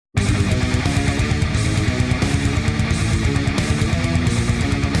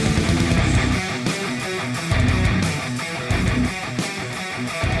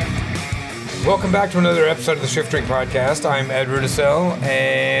Welcome back to another episode of the Shift Drink Podcast. I'm Ed Rudisell,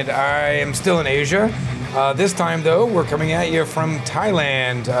 and I am still in Asia. This time, though, we're coming at you from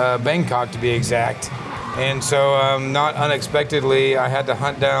Thailand, Bangkok to be exact. And so, not unexpectedly, I had to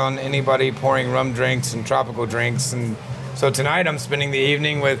hunt down anybody pouring rum drinks and tropical drinks. And so tonight, I'm spending the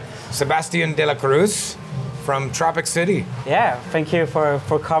evening with Sebastian de la Cruz from Tropic City. Yeah, thank you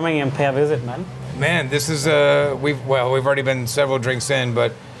for coming and pay a visit, man. Man, this is we've already been several drinks in,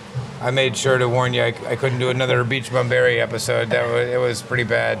 but I made sure to warn you I couldn't do another Beach Bumberry episode. It was pretty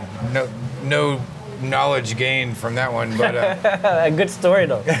bad. No knowledge gained from that one, but a good story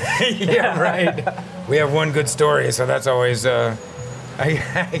though. Yeah, right. We have one good story, so that's always I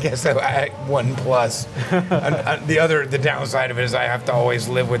guess one plus. The downside of it is I have to always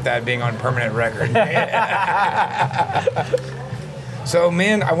live with that being on permanent record. So,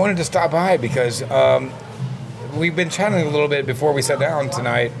 man, I wanted to stop by because we've been chatting a little bit before we sat down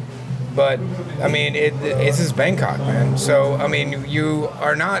tonight. But, I mean, this is Bangkok, man. So, I mean, you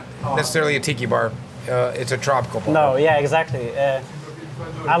are not necessarily a tiki bar. It's a tropical bar. No, yeah, exactly.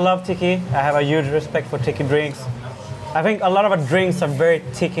 I love tiki. I have a huge respect for tiki drinks. I think a lot of our drinks are very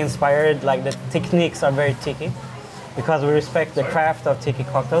tiki inspired. Like, the techniques are very tiki because we respect the craft of tiki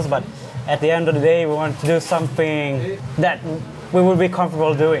cocktails. But at the end of the day, we want to do something that we would be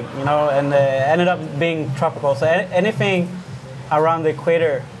comfortable doing, you know, and ended up being tropical. So anything around the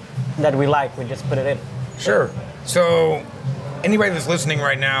equator that we like, we just put it in. Sure. So anybody that's listening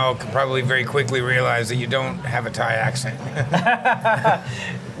right now could probably very quickly realize that you don't have a Thai accent.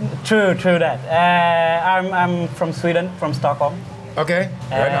 True that. I'm from Sweden, from Stockholm. Okay,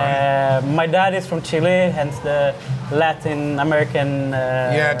 right on. My dad is from Chile, hence the Latin American.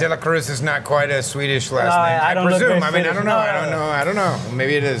 Yeah, De La Cruz is not quite a Swedish last name. I don't presume. Look I mean, Swedish. I don't know.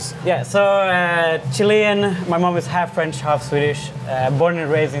 Maybe it is. Yeah, so Chilean. My mom is half French, half Swedish. Born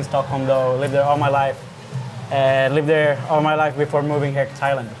and raised in Stockholm, though. Lived there all my life. Lived there all my life before moving here to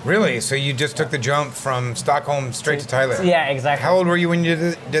Thailand. Really? So you just took the jump from Stockholm straight to Thailand? Yeah, exactly. How old were you when you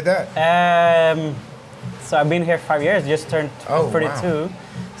did that? So I've been here 5 years, just turned 32. Wow.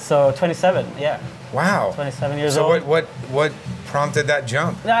 So 27, yeah. Wow. 27 years old. So what prompted that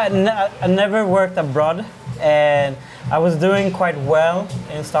jump? I never worked abroad, and I was doing quite well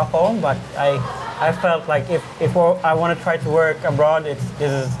in Stockholm, but I felt like if I want to try to work abroad,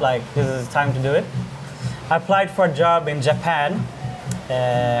 this is time to do it. I applied for a job in Japan.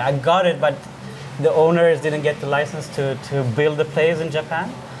 I got it, but the owners didn't get the license to build a place in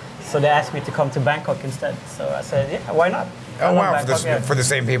Japan. So they asked me to come to Bangkok instead. So I said, yeah, why not? Oh, wow, for the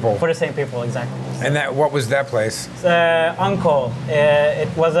same people. For the same people, exactly. So, and what was that place? Angkor.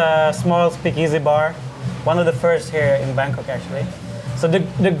 It was a small speakeasy bar, one of the first here in Bangkok, actually. So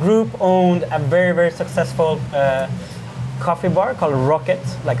the group owned a very, very successful coffee bar called Rocket,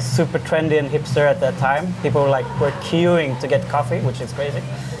 like super trendy and hipster at that time. People were queuing to get coffee, which is crazy.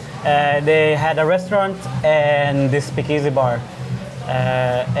 They had a restaurant and this speakeasy bar.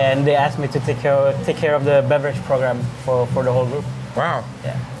 And they asked me to take care of the beverage program for the whole group. Wow.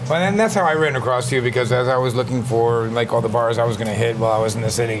 Yeah. Well, and that's how I ran across you, because as I was looking for all the bars I was going to hit while I was in the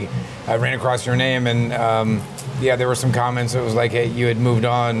city, I ran across your name, and there were some comments. It was like, hey, you had moved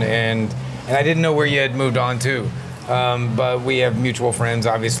on, and I didn't know where you had moved on to. But we have mutual friends,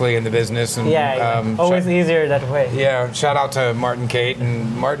 obviously, in the business. And, always easier that way. Yeah, shout out to Martin Kate,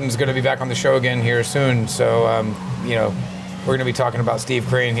 and Martin's going to be back on the show again here soon. So, we're going to be talking about Steve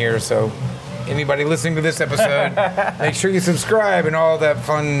Crane here, so anybody listening to this episode, make sure you subscribe and all that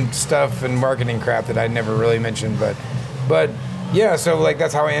fun stuff and marketing crap that I never really mentioned. But yeah, so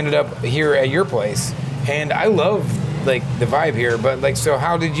that's how I ended up here at your place. And I love the vibe here, but so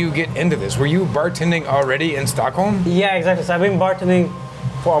how did you get into this? Were you bartending already in Stockholm? Yeah, exactly. So I've been bartending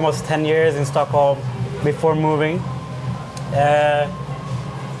for almost 10 years in Stockholm before moving.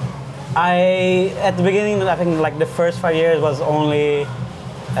 At the beginning, I think the first 5 years was only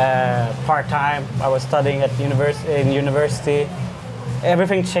part-time. I was studying at university.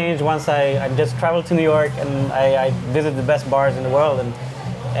 Everything changed once I just traveled to New York, and I visited the best bars in the world,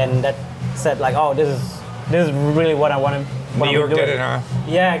 and that said this is really what I want to. New York did it, huh?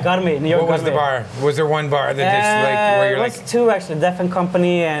 Yeah, it got me. New York. What was the bar? Was there one bar that just where you're it was two actually, Def and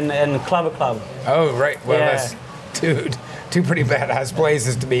Company and Club. Oh right, well yeah. That's two pretty badass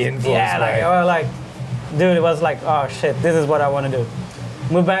places to be influenced by. Dude, it was oh shit, this is what I want to do.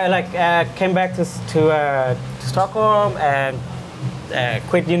 Moved back, came back to Stockholm and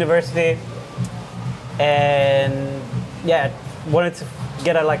quit university, and wanted to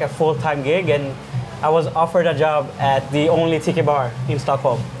get a full-time gig, and I was offered a job at the only tiki bar in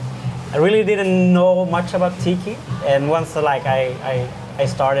Stockholm. I really didn't know much about tiki, and once I I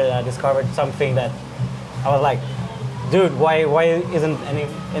started, I discovered something that I was like, dude, why isn't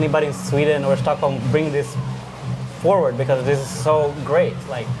anybody in Sweden or Stockholm bring this forward? Because this is so great.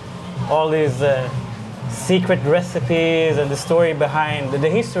 Like all these secret recipes and the story behind the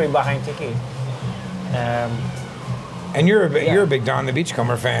history behind tiki. And you're a big Don the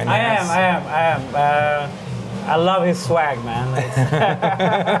Beachcomber fan. I yes? am. I love his swag, man.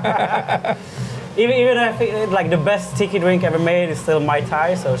 Even I think like the best tiki drink ever made is still Mai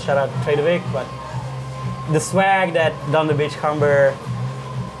Tai. So shout out to Tradevik. But the swag that Don the Beachcomber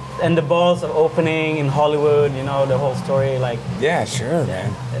and the balls of opening in Hollywood, you know, the whole story, like. Yeah, sure,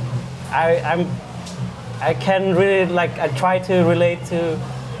 man. I can really like. I try to relate to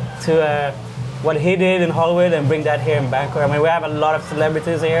what he did in Hollywood and bring that here in Bangkok. I mean, we have a lot of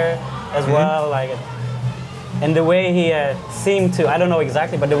celebrities here as well, like, and the way he seemed to, I don't know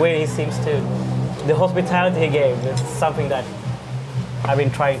exactly, but the way he seems to, the hospitality he gave, it's something that I've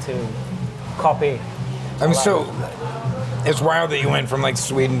been trying to copy. I mean, so it's wild that you went from like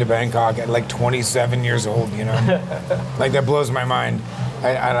Sweden to Bangkok at like 27 years old, you know? Like that blows my mind.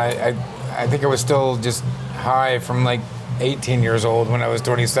 I think I was still just high from like 18 years old when I was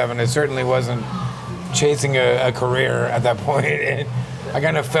 27. I certainly wasn't chasing a career at that point. And I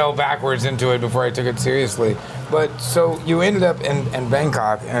kind of fell backwards into it before I took it seriously. But so you ended up in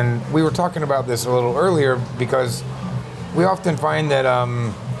Bangkok, and we were talking about this a little earlier because we often find that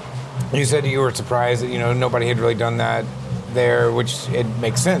you said you were surprised that, you know, nobody had really done that there, which it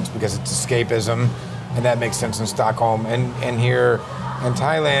makes sense because it's escapism, and that makes sense in Stockholm. And here in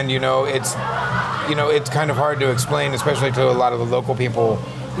Thailand, it's kind of hard to explain, especially to a lot of the local people.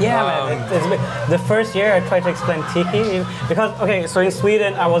 Yeah, man. The first year I tried to explain tiki because, okay, so in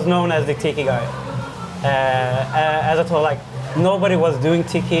Sweden I was known as the tiki guy. As I told, like, nobody was doing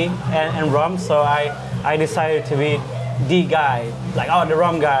tiki and rum, so I decided to be the guy, like, the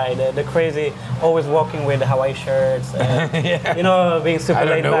rum guy, the crazy, always walking with the Hawaii shirts, being super I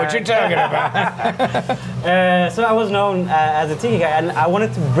don't laid know back. what you're talking about. So I was known as a tiki guy, and I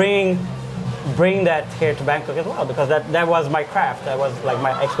wanted to bring that here to Bangkok as well, because that was my craft. That was like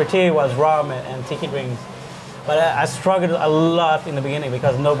my expertise was rum and tiki drinks. But I struggled a lot in the beginning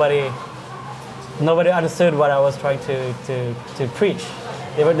because nobody understood what I was trying to preach.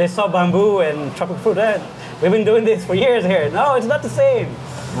 They saw bamboo and tropical fruit. We've been doing this for years here. No, it's not the same.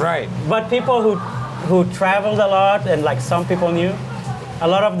 Right. But people who traveled a lot, and like some people knew, a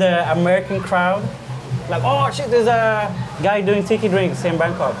lot of the American crowd, like, oh shit, there's a guy doing tiki drinks in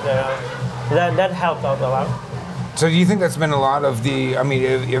Bangkok. That helped out a lot. So do you think that's been a lot of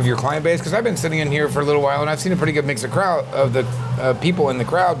of your client base? Because I've been sitting in here for a little while, and I've seen a pretty good mix of the people in the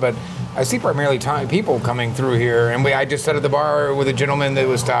crowd, but I see primarily Thai people coming through here. And I just sat at the bar with a gentleman that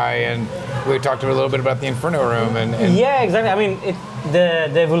was Thai, and we talked a little bit about the Inferno Room. And yeah, exactly. I mean,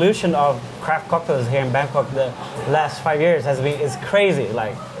 the evolution of craft cocktails here in Bangkok the last 5 years is crazy.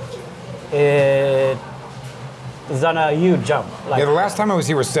 Like, it's done a huge jump. Like, the last time I was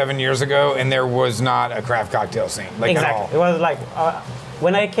here was 7 years ago, and there was not a craft cocktail scene, like, exactly. at all. It was like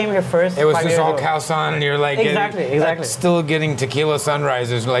when I came here first. It was 5 just years all ago, Khao San, and you're like, exactly. still getting tequila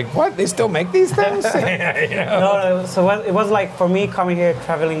sunrises. Like, what? They still make these things? No. So it was like for me coming here,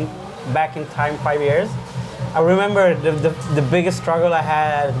 traveling back in time 5 years. I remember the biggest struggle I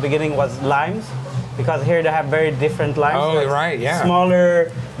had at the beginning was limes, because here they have very different limes. Oh, like right, yeah. Smaller,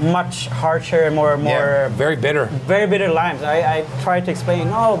 much harsher, more very bitter. Very bitter limes. I tried to explain,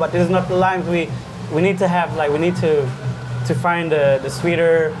 no, but this is not the limes we need to have. Like, we need to find the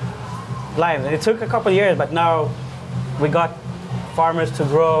sweeter limes. And it took a couple of years, but now we got farmers to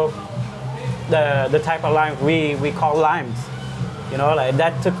grow the type of limes we call limes. Like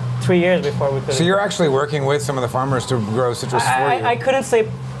that took 3 years before we could. So you're actually working with some of the farmers to grow citrus for you? I couldn't say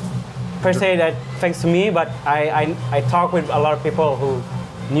per se that thanks to me, but I talked with a lot of people who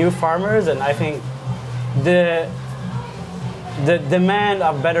knew farmers, and I think the demand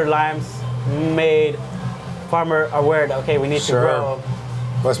of better limes made farmer aware that, okay, we need to grow.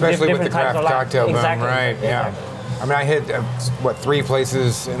 Well, especially with the craft cocktail boom, exactly. right? Yeah. Exactly. I mean, I hit 3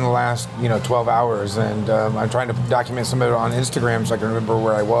 places in the last 12 hours, and I'm trying to document some of it on Instagram so I can remember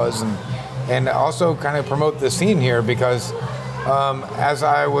where I was, and also kind of promote the scene here, because as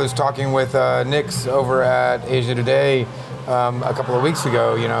I was talking with Nix over at Asia Today a couple of weeks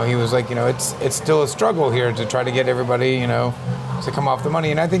ago, he was like, it's still a struggle here to try to get everybody, to come off the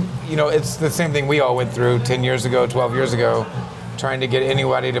money, and I think it's the same thing we all went through 10 years ago, 12 years ago. Trying to get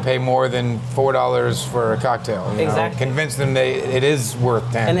anybody to pay more than $4 for a cocktail. Exactly. Convince them it is worth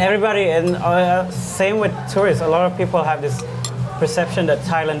 10. And everybody, and same with tourists. A lot of people have this perception that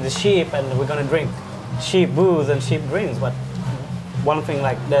Thailand is cheap and we're gonna drink cheap booze and cheap drinks. But one thing,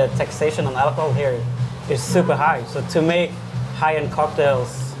 like the taxation on alcohol here is super high. So to make high-end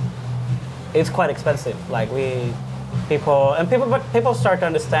cocktails, it's quite expensive. Like people start to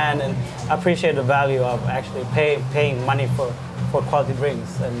understand and appreciate the value of actually paying money for quality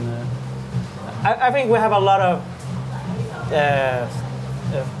drinks. And I think we have a lot of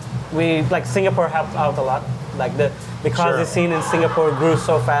Singapore helped out a lot. Like because the scene in Singapore grew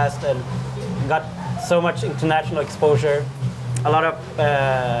so fast and got so much international exposure. A lot of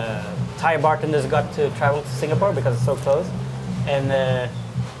Thai bartenders got to travel to Singapore because it's so close, and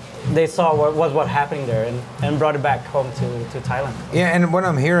they saw what happening there and brought it back home to Thailand. Yeah, and what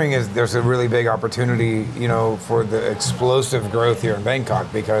I'm hearing is there's a really big opportunity, for the explosive growth here in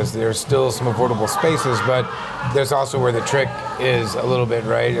Bangkok, because there's still some affordable spaces, but there's also where the trick is a little bit,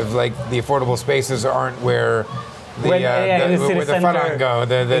 right? Of like the affordable spaces aren't where where the Farang go,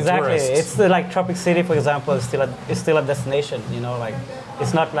 the exactly. tourists. It's like Tropic City, for example, is still a destination. Like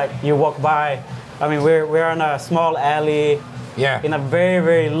it's not like you walk by. I mean, we're on a small alley. Yeah. In a very,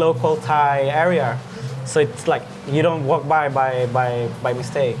 very local Thai area. So it's like you don't walk by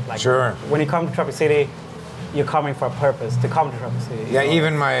mistake. Like sure. When you come to Tropic City, you're coming for a purpose to come to Tropic City. Yeah,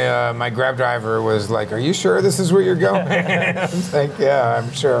 even my Grab driver was like, "Are you sure this is where you're going?" I was like, "Yeah,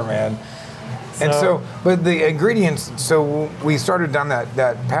 I'm sure, man." And but the ingredients, so we started down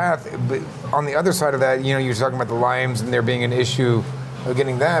that path, but on the other side of that, you're talking about the limes and there being an issue of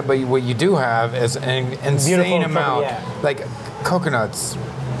getting that, but what you do have is an insane amount, like coconuts,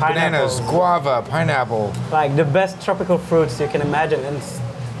 bananas, guava, pineapple. Like the best tropical fruits you can imagine. And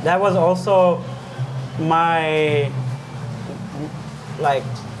that was also my,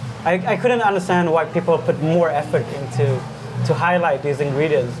 I couldn't understand why people put more effort to highlight these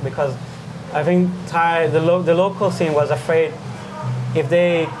ingredients, because I think the local scene was afraid if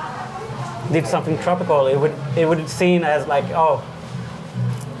they did something tropical, it would be seen as like, oh,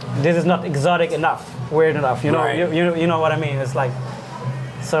 this is not exotic enough, weird enough. You know, right. you know what I mean. It's like,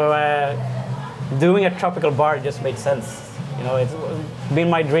 so doing a tropical bar just made sense. It's been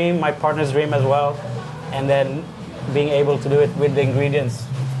my dream, my partner's dream as well, and then being able to do it with the ingredients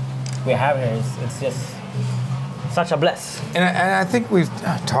we have here, it's just such a bless. And I think we've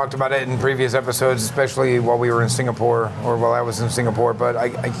talked about it in previous episodes, especially while we were in Singapore, or while I was in Singapore, but I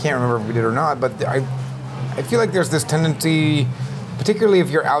can't remember if we did or not, but I feel like there's this tendency, particularly if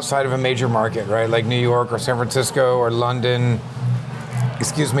you're outside of a major market, right, like New York or San Francisco or London,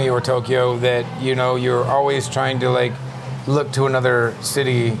 or Tokyo, that, you're always trying to look to another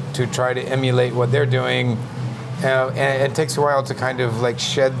city to try to emulate what they're doing. And it takes a while to kind of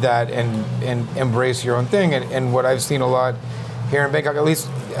shed that and embrace your own thing. And what I've seen a lot here in Bangkok, at least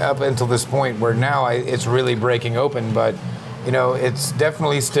up until this point, where now it's really breaking open, but it's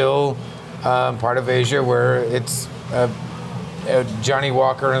definitely still part of Asia where it's a Johnny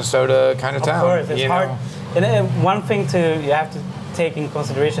Walker and soda kind of town. Of course, it's hard. And one thing you have to take in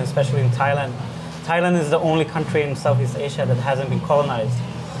consideration, especially in Thailand. Thailand is the only country in Southeast Asia that hasn't been colonized.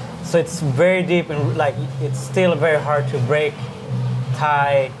 So it's very deep, and it's still very hard to break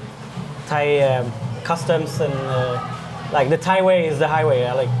Thai customs, and the Thai way is the highway.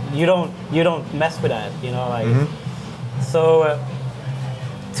 You don't mess with that, Mm-hmm. So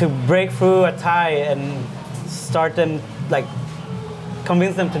to break through a Thai and start them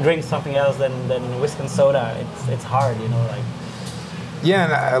convince them to drink something else than whiskey and soda, it's hard, Yeah,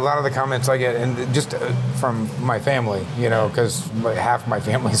 and a lot of the comments I get, and just from my family, because half my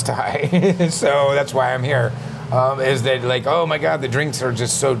family's Thai, so that's why I'm here, is that oh my God, the drinks are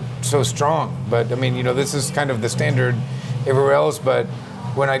just so strong. But I mean, this is kind of the standard everywhere else. But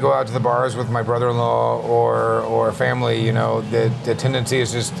when I go out to the bars with my brother-in-law or family, the tendency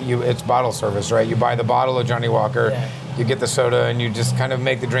is just it's bottle service, right? You buy the bottle of Johnny Walker, you get the soda, and you just kind of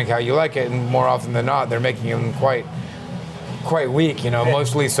make the drink how you like it. And more often than not, they're making them quite weak,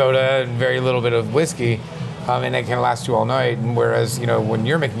 mostly soda and very little bit of whiskey, and it can last you all night. And whereas, when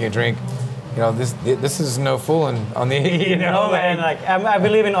you're making a drink, this is no fooling on the, No, man, I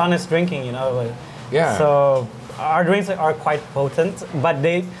believe in honest drinking, Yeah. So our drinks are quite potent, but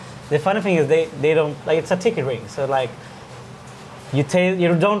the funny thing is they don't, it's a tiki drink, so you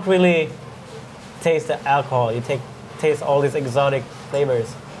don't really taste the alcohol, you taste all these exotic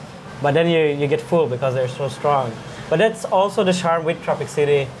flavors, but then you get full because they're so strong. But that's also the charm with Tropic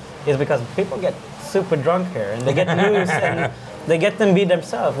City, is because people get super drunk here and they get loose and they get them be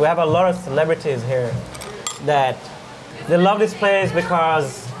themselves. We have a lot of celebrities here that they love this place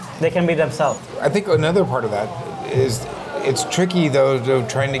because they can be themselves. I think another part of that is it's tricky though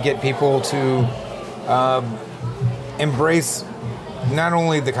trying to get people to embrace not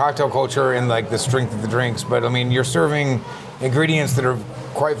only the cocktail culture and the strength of the drinks, but I mean you're serving ingredients that are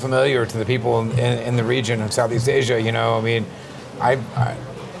quite familiar to the people in the region of Southeast Asia. You know, I mean, I've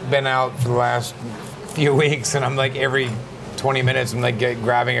been out for the last few weeks, and I'm like every 20 minutes, I'm like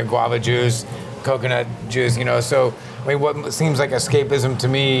grabbing a guava juice, coconut juice. You know, so I mean, what seems like escapism to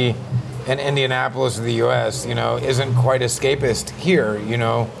me in Indianapolis or the U.S., you know, isn't quite escapist here. You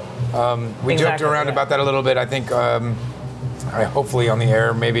know, we joked around about that a little bit. I think, hopefully on the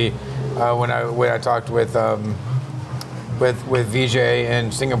air, maybe when I talked with Vijay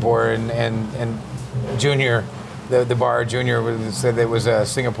in Singapore and Junior, the bar Junior said it was a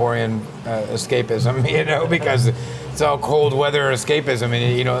Singaporean escapism, you know, because it's all cold weather escapism,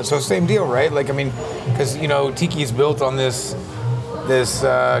 and you know, so same deal, right? Like, I mean, because you know, Tiki's built on this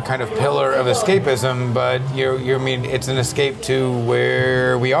kind of pillar of escapism, but I mean, it's an escape to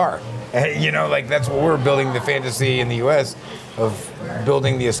where we are. You know, like that's what we're building the fantasy in the U.S. of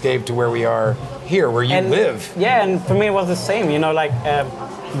building the escape to where we are here, where you live. Yeah, and for me it was the same. You know, like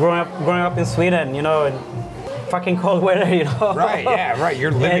growing up in Sweden. You know, and fucking cold weather. You know. Right. Yeah. Right.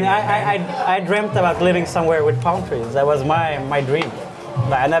 You're living. And I dreamt about living somewhere with palm trees. That was my dream.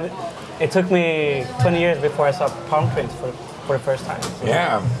 But it took me 20 years before I saw palm trees for the first time. So.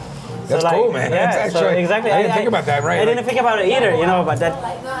 Yeah. That's so like, cool, man. Yeah, that's actually, so exactly. I didn't think about that, right? I didn't think about it either, you know, but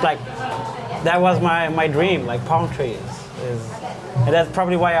that was my dream, like palm trees. And that's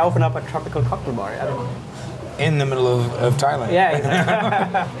probably why I opened up a tropical cocktail bar. I don't know. In the middle of Thailand. Yeah,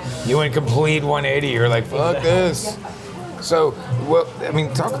 exactly. You went complete 180. You're like, fuck this. So, well, I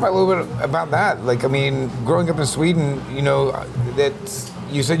mean, talk about a little bit about that. Like, I mean, growing up in Sweden, you know, that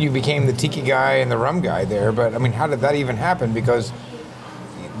you said you became the tiki guy and the rum guy there, but I mean, how did that even happen? Because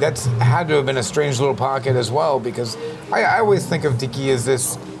that's had to have been a strange little pocket as well, because I always think of tiki as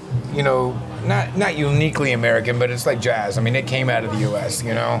this, you know, not uniquely American, but it's like jazz. I mean, it came out of the U.S.,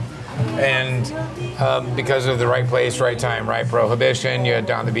 you know, and because of the right place, right time, right prohibition, you had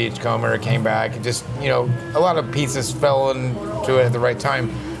Down the Beachcomber, it came back, it just, you know, a lot of pieces fell into it at the right time,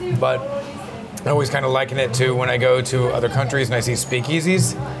 but I always kind of liken it to when I go to other countries and I see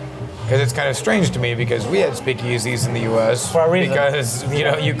speakeasies. Because it's kind of strange to me, because we had speakeasies in the U.S. For a reason. Because, you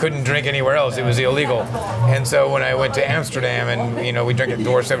know, you couldn't drink anywhere else. It was illegal. And so when I went to Amsterdam and, you know, we drank at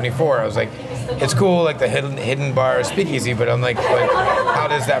Door 74, I was like, it's cool, like the hidden bar speakeasy, but I'm like, but how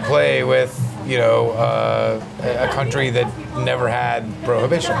does that play with, you know, a country that never had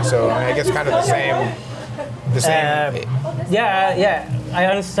prohibition? So I mean, I guess kind of the same. Yeah, I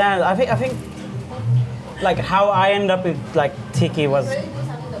understand. I think like how I ended up in like tiki was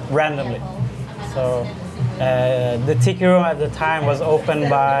randomly. So the tiki room at the time was opened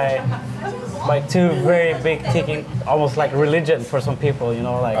by two very big tiki, almost like religion for some people, you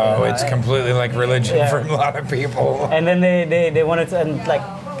know, like. Oh, it's completely like religion for a lot of people. And then they wanted to, and like,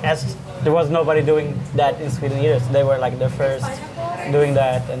 as there was nobody doing that in Sweden either, so they were like the first doing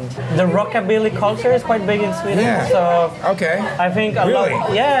that. And the rockabilly culture is quite big in Sweden. Yeah. So okay. I think a Really?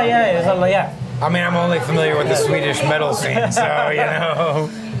 lot. Yeah, it's a lot. Yeah. I mean, I'm only familiar with the Swedish metal scene, so, you know,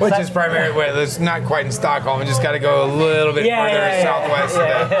 which is primarily, well, it's not quite in Stockholm. You just got to go a little bit further southwest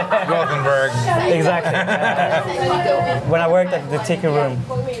to Gothenburg. Exactly. When I worked at the Tiki Room,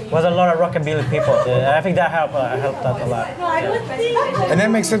 was a lot of rockabilly people. I think that helped out a lot. And that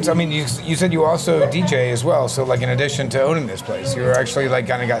makes sense. I mean, you said you also DJ as well, so like in addition to owning this place, you were actually like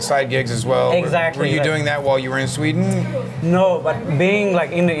kind of got side gigs as well. Exactly. Were you doing that while you were in Sweden? No, but being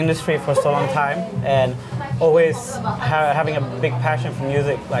like in the industry for so long time and always having a big passion for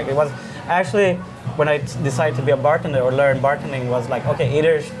music, like it was actually when I decided to be a bartender or learn bartending was like, okay,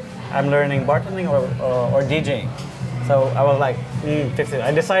 either I'm learning bartending or DJing. So I was like, 50.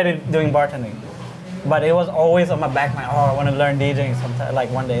 I decided doing bartending, but it was always on my back mind. Oh, I want to learn DJing sometime, like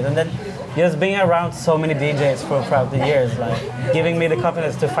one day. And then just being around so many DJs throughout the years, like giving me the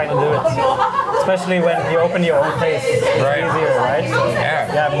confidence to finally do it. Especially when you open your own place, it's easier, right? So you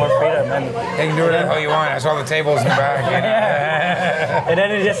have more freedom. And you can do whatever the hell you want. I saw the tables in the back. And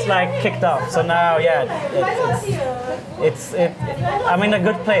then it just like kicked off. So now, I'm in a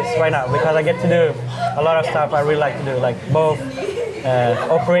good place right now because I get to do a lot of stuff I really like to do, like both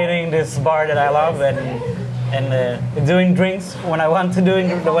operating this bar that I love and doing drinks when I want to do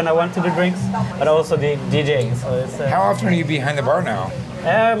drinks, but also the DJing. So it's how often are you behind the bar now?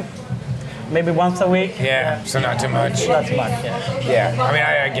 Maybe once a week. Yeah, so not too much. Not too much, yeah. Yeah, I mean,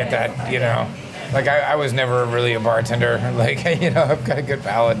 I get that, you know. Like, I was never really a bartender. Like, you know, I've got a good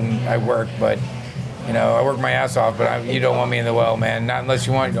palate and I work, but, you know, I work my ass off, but you don't want me in the well, man. Not unless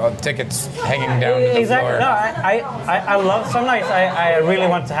you want tickets hanging down to the floor. No, I love, some nights I really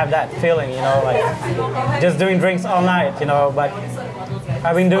want to have that feeling, you know, like just doing drinks all night, you know, but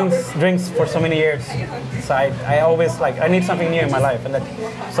I've been doing drinks for so many years, so I always like I need something new in my life, and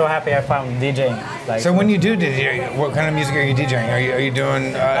I'm so happy I found DJing. Like, So when you do DJ, what kind of music are you DJing? Are you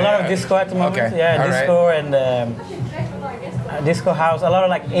doing a lot of disco at the moment. Okay. Yeah, All disco and disco house. A lot of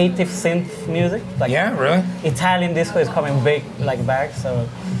like 80s synth music. Like Yeah, really? Italian disco is coming big, like back. So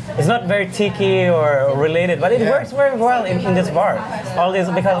it's not very tiki or related, but it Yeah. works very well in this bar. All this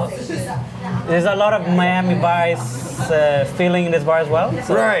because there's a lot of Miami Vice feeling in this bar as well.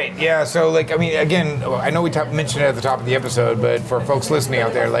 So Right. Yeah. So, like, I mean, again, I know we mentioned it at the top of the episode, but for folks listening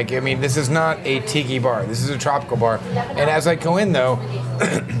out there, like, I mean, this is not a tiki bar. This is a tropical bar. And as I go in, though,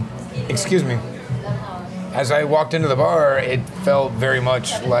 excuse me, as I walked into the bar, it felt very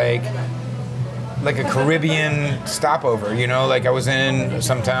much like a Caribbean stopover. You know, like I was in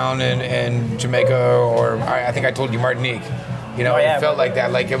some town in Jamaica, or I think I told you Martinique. You know, Oh, yeah. it felt like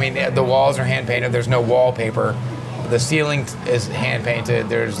that. Like, I mean, the walls are hand painted. There's no wallpaper. The ceiling is hand painted.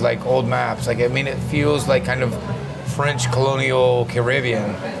 There's like old maps. Like, I mean, it feels like kind of French colonial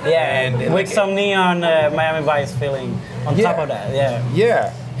Caribbean. yeah, and with like, some neon Miami Vice feeling on top Yeah. of that. Yeah.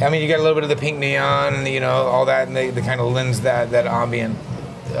 yeah. I mean, you got a little bit of the pink neon, you know, all that, and they kind of lends that ambient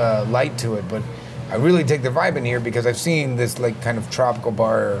light to it. But I really dig the vibe in here because I've seen this like kind of tropical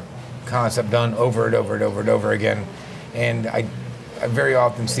bar concept done over and over and over and over again, and I very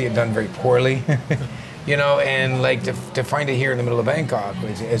often see it done very poorly. You know, and like to find it here in the middle of Bangkok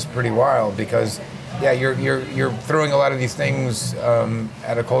is pretty wild because, yeah, you're throwing a lot of these things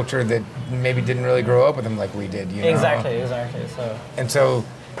at a culture that maybe didn't really grow up with them like we did. You know? Exactly. So. And so,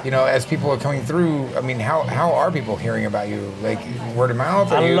 you know, as people are coming through, I mean, how are people hearing about you? Like word of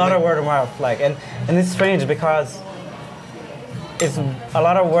mouth? A lot of word of mouth, like, and it's strange because it's a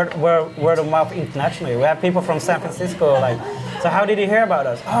lot of word of mouth internationally. We have people from San Francisco, like, so how did you hear about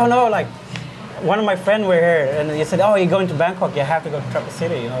us? Oh no, like, one of my friends were here, and he said, oh, you're going to Bangkok, you have to go to Tropic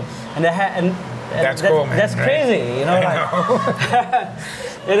City, you know, and That's cool, man, That's right? crazy, you know, like.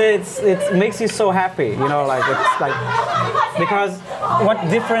 It makes you so happy, you know, like it's like because what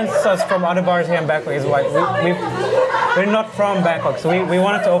differentiates us from other bars here in Bangkok is like we're not from Bangkok, so we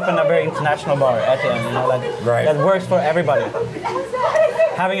wanted to open a very international bar at the end, you know, like Right. that works for everybody.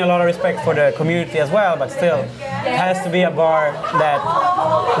 Having a lot of respect for the community as well, but still, it has to be a bar that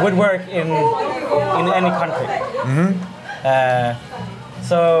would work in any country.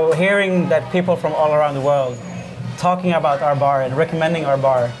 So hearing that people from all around the world talking about our bar and recommending our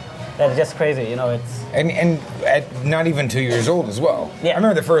bar, that's just crazy, you know, it's... And at not even 2 years old as well. Yeah. I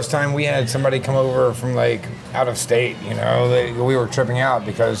remember the first time we had somebody come over from like out of state, you know, we were tripping out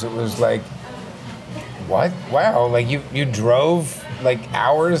because it was like, what? Wow, like you drove like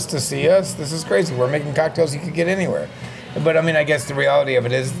hours to see us? This is crazy. We're making cocktails you could get anywhere. But I mean, I guess the reality of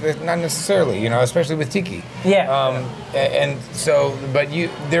it is that not necessarily, you know, especially with tiki. Yeah. And so, but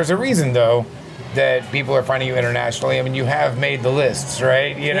there's a reason though that people are finding you internationally. I mean, you have made the lists,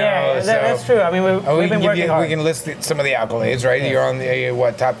 right? You know, Yeah, that's true. I mean, we've been working hard. We can list some of the accolades, right? Yes. You're on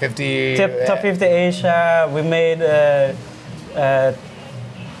the top 50. Top 50 Asia. We made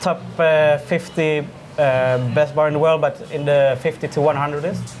top 50 best bar in the world, but in the 50 to 100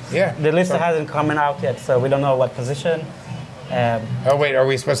 list. Yeah. The list sure. hasn't come out yet, so we don't know what position. Oh wait, are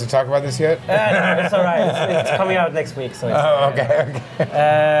we supposed to talk about this yet? No, it's all right. It's coming out next week, so. It's, Oh,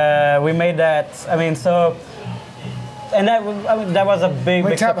 okay. we made that. I mean, so. And that was a big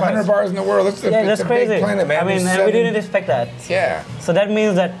Top surprise. 100 bars in the world. It's That's a crazy. big planet, man. I mean, There's and we 7 didn't expect that. Yeah. So that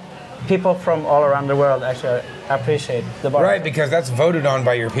means that people from all around the world actually appreciate the bar. Right, because that's voted on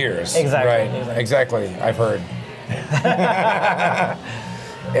by your peers. Exactly, Right. exactly. I've heard.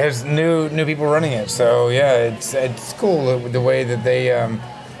 There's new people running it, so yeah, it's cool the way that they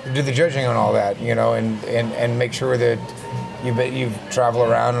do the judging on all that, you know, and make sure that you travel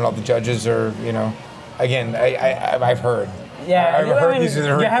around and all the judges are, you know, again, I've heard. Yeah, I've heard these are the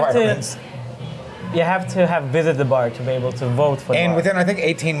you requirements. You have to have visited the bar to be able to vote for the And bar. within, I think,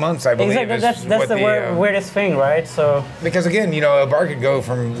 18 months, I believe. Exactly, is that's what the weirdest thing, right? So because again, you know, a bar could go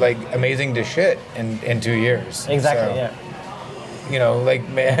from like amazing to shit in 2 years. exactly, So, yeah. You know, like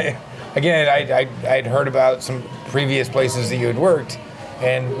again, I'd heard about some previous places that you had worked,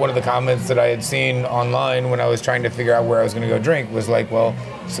 and one of the comments that I had seen online when I was trying to figure out where I was going to go drink was like, well,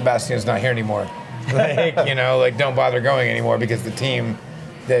 Sebastian's not here anymore. Like, you know, like don't bother going anymore because the team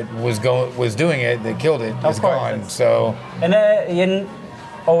that was doing it that killed it Of is course, gone. it's- So And you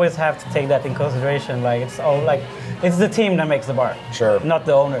always have to take that in consideration. Like it's the team that makes the bar, Sure. not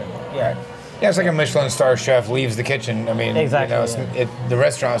the owner. Yeah. yeah, it's like a Michelin star chef leaves the kitchen. I mean, Exactly, you know, the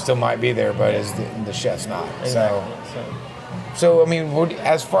restaurant still might be there, but the chef's not. Exactly. So I mean,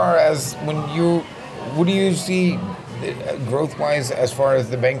 as far as what do you see growth-wise as far as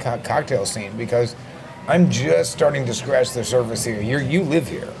the Bangkok cocktail scene? Because I'm just starting to scratch the surface here. You live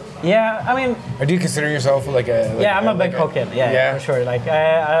here. Yeah, I mean, Or do you consider yourself like a? Like yeah, I'm a like Bangkokian. Yeah, for sure. Like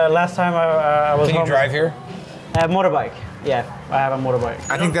last time I was Can you home, drive here? motorbike. Yeah, I have a motorbike.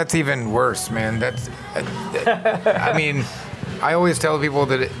 I think that's even worse, man. That's. I mean, I always tell people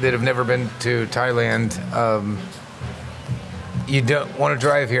that have never been to Thailand, you don't want to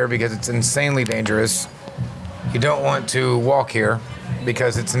drive here because it's insanely dangerous. You don't want to walk here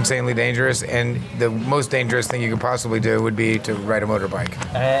because it's insanely dangerous, and the most dangerous thing you could possibly do would be to ride a motorbike.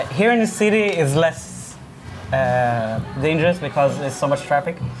 Here in the city is less dangerous because there's so much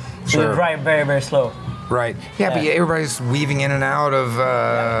traffic. So Sure. you drive very, very slow. Right. Yeah, but everybody's weaving in and out of.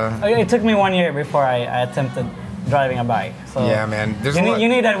 It took me 1 year before I attempted driving a bike. So Yeah, man. There's you a lot, need, you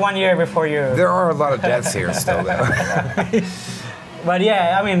need that 1 year before you. there are a lot of deaths here still, though. But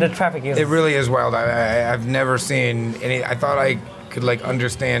yeah, I mean the traffic is. It really is wild. I've never seen any. I thought I could like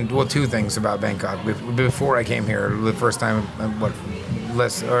understand two things about Bangkok before I came here the first time.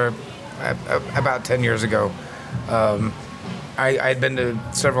 About 10 years ago. I'd been to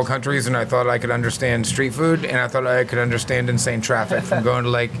several countries and I thought I could understand street food and I thought I could understand insane traffic from going to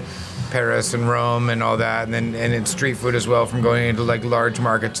like Paris and Rome and all that, and then in street food as well from going into like large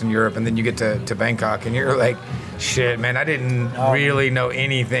markets in Europe, and then you get to Bangkok and you're like, shit, man, I didn't really know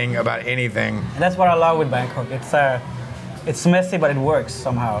anything about anything. And that's what I love with Bangkok. It's messy, but it works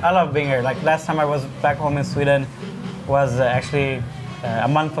somehow. I love being here. Like last time I was back home in Sweden was actually a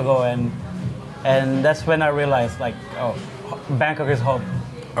month ago, and that's when I realized like, oh, Bangkok is home.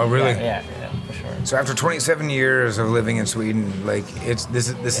 Oh, really? Yeah, for sure. So after 27 years of living in Sweden, like this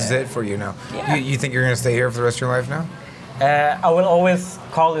is it for you now. Yeah. You think you're gonna stay here for the rest of your life now? I will always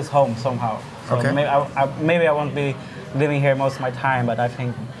call this home somehow. So Okay. maybe I won't be living here most of my time, but I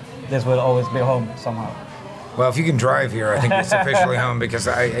think this will always be home somehow. Well, if you can drive here, I think it's officially home because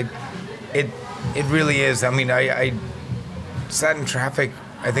it really is. I mean, I sat in traffic,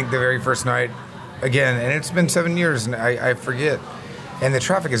 I think the very first night again, and it's been 7 years and I forget. And the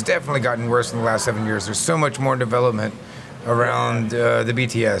traffic has definitely gotten worse in the last 7 years. There's so much more development around the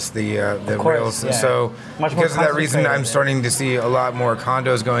BTS, the course, rails. yeah. So Much more because of that reason, I'm concentrated. starting to see a lot more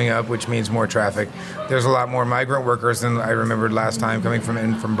condos going up, which means more traffic. There's a lot more migrant workers than I remembered last time coming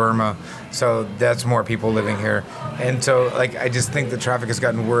from Burma. So that's more people living here. And so like I just think the traffic has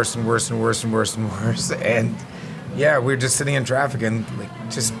gotten worse and worse and worse and worse and worse. And yeah, we're just sitting in traffic and like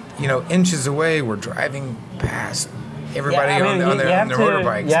just inches away, we're driving past everybody on their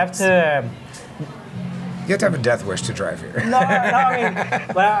motorbikes. You have to. You have to have a death wish to drive here. No, I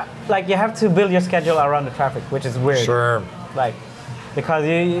mean, well, like you have to build your schedule around the traffic, which is weird. Sure. Like, because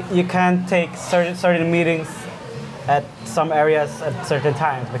you can't take certain meetings at some areas at certain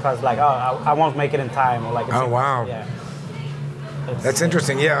times because like I won't make it in time or like. Oh, wow. Yeah. That's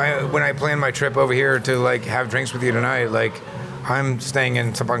interesting. Yeah, when I planned my trip over here to like have drinks with you tonight, like I'm staying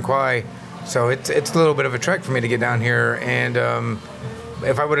in Sapan Kwai, so it's a little bit of a trek for me to get down here. And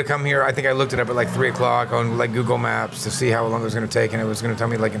if I would have come here, I think I looked it up at like 3 o'clock on like Google Maps to see how long it was going to take, and it was going to tell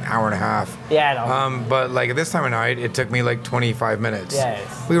me like an hour and a half. Yeah, I know. But like at this time of night, it took me like 25 minutes. Yes.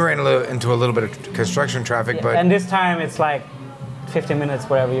 We were into a little bit of construction traffic, but And this time it's like 15 minutes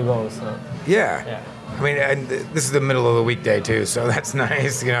wherever you go. So yeah. yeah. I mean, and this is the middle of the weekday too, so that's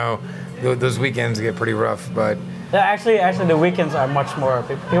nice. Those weekends get pretty rough, but Yeah, actually, the weekends are much more.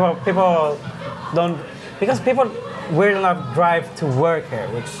 People don't, because people weird enough drive to work here,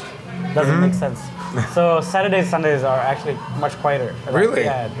 which doesn't make sense. So Saturdays, Sundays are actually much quieter. Really?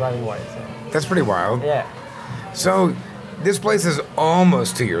 Yeah, driving wise. Yeah. that's pretty wild. Yeah. So this place is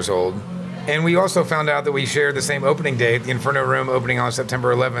almost 2 years old, and we also found out that we share the same opening date, the Inferno Room opening on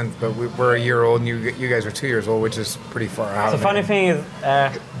September 11th, but we're a year old, and you guys are 2 years old, which is pretty far out. The funny thing is,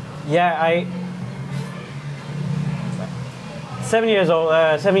 7 years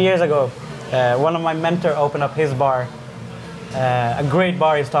old. 7 years ago, one of my mentor opened up his bar, a great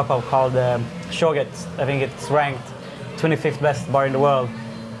bar in Stockholm called Shoget. I think it's ranked 25th best bar in the world,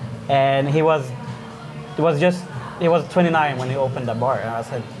 and he was 29 when he opened the bar, and I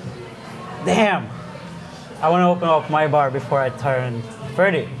said, damn, I want to open up my bar before I turn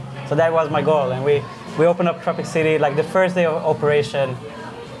 30. So that was my goal, and we opened up Tropic City. Like the first day of operation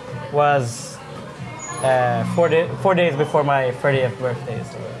was 4 days before my 30th birthday.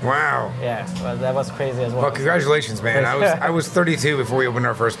 So Wow. yeah, well, that was crazy as well. Well, congratulations, man. I was 32 before we opened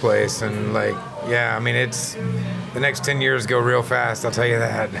our first place, and like, yeah, I mean, it's the next 10 years go real fast. I'll tell you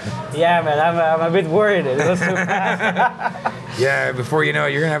that. Yeah, man, I'm a bit worried. It was too fast. Yeah, before you know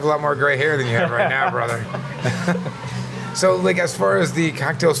it, you're gonna have a lot more gray hair than you have right now, brother. So, like, as far as the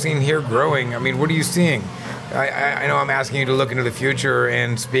cocktail scene here growing, I mean, what are you seeing? I know I'm asking you to look into the future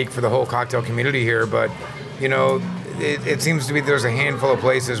and speak for the whole cocktail community here, but it seems to be there's a handful of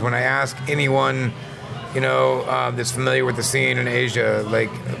places. When I ask anyone, that's familiar with the scene in Asia, like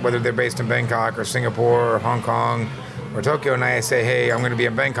whether they're based in Bangkok or Singapore or Hong Kong or Tokyo, and I say, hey, I'm going to be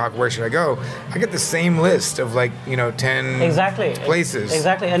in Bangkok, where should I go? I get the same list of 10 places.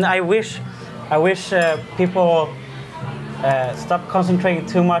 Exactly, and I wish people stop concentrating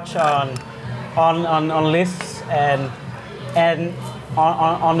too much on lists and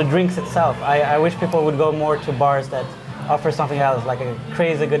on the drinks itself. I wish people would go more to bars that offer something else, like a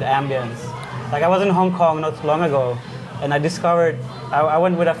crazy good ambience. Like I was in Hong Kong not too long ago, and I discovered I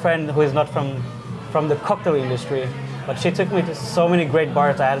went with a friend who is not from the cocktail industry, but she took me to so many great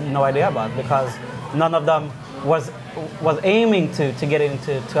bars I had no idea about, because none of them was aiming to get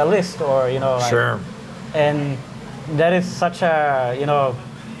into a list or Sure. And that is such a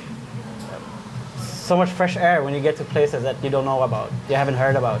so much fresh air when you get to places that you don't know about, you haven't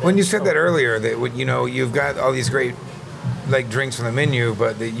heard about. When you said that earlier, that you've got all these great drinks on the menu,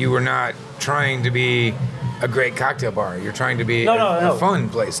 but that you were not trying to be a great cocktail bar. You're trying to be a fun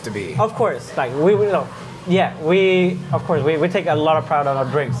place to be. Of course, we take a lot of pride on our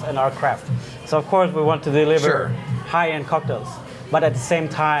drinks and our craft. So of course we want to deliver high-end cocktails, but at the same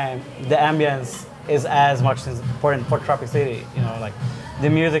time, the ambience is as much as important for Tropic City. Like the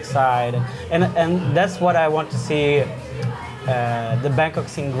music side, and that's what I want to see the Bangkok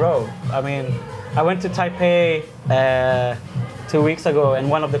scene grow. I mean, I went to Taipei 2 weeks ago, and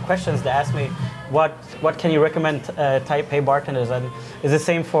one of the questions they asked me, what can you recommend Taipei bartenders? And it's the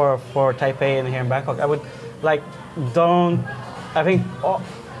same for Taipei and here in Bangkok. I would I think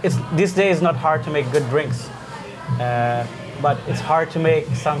these days it's not hard to make good drinks, but it's hard to make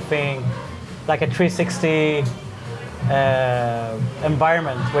something like a 360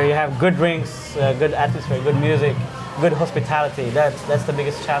 environment where you have good drinks, good atmosphere, good music, good hospitality. That's the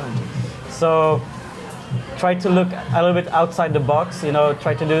biggest challenge. So try to look a little bit outside the box,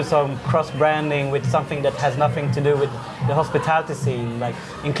 try to do some cross-branding with something that has nothing to do with the hospitality scene, like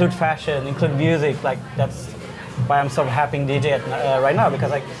include fashion, include music. Like that's why I'm so happy DJ right now,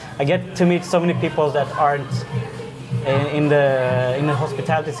 because I get to meet so many people that aren't in the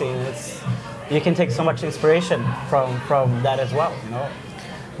hospitality scene. You can take so much inspiration from that as well.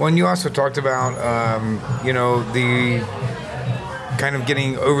 Well, and you also talked about the kind of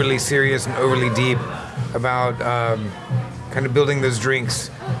getting overly serious and overly deep about kind of building those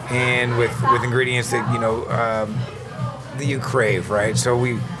drinks and with ingredients that that you crave, right? So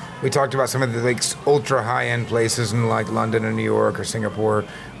we talked about some of the ultra high end places in London or New York or Singapore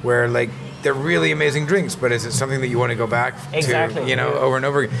where they're really amazing drinks, but is it something that you want to go back to over and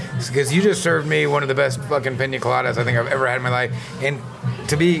over? Because you just served me one of the best fucking pina coladas I think I've ever had in my life, and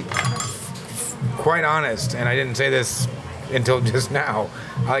to be quite honest, and I didn't say this until just now,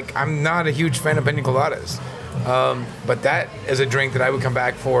 I'm not a huge fan of pina coladas, but that is a drink that I would come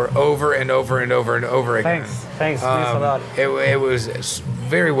back for over and over and over and over again. Thanks a lot. It was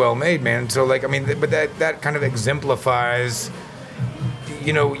very well made, man. So but that kind of exemplifies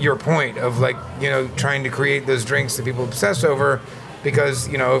your point of trying to create those drinks that people obsess over, because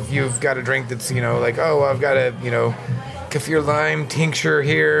if you've got a drink that's I've got a kaffir lime tincture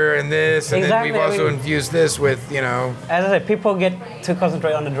here and this, and then we've also infused this with As I said, people get too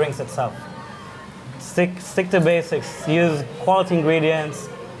concentrated on the drinks itself. Stick to basics. Use quality ingredients.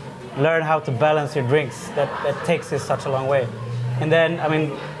 Learn how to balance your drinks. That takes you such a long way. And then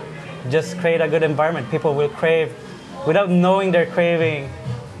just create a good environment. People will crave, without knowing they're craving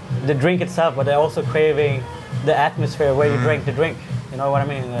the drink itself, but they're also craving the atmosphere where you drank the drink. You know what I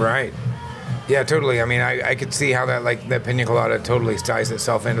mean? Right. Yeah, totally. I mean, I could see how that pina colada totally ties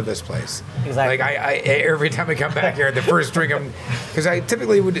itself into this place. Exactly. I every time I come back here, the first drink because I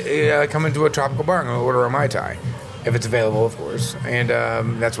typically would come into a tropical bar and order a Mai Tai, if it's available, of course. And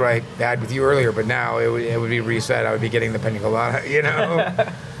that's what I had with you earlier, but now it would be reset. I would be getting the pina colada,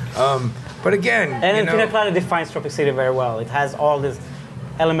 But again, and pina colada defines Tropic City very well. It has all these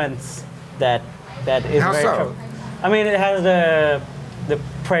elements that is how very so? I mean, it has the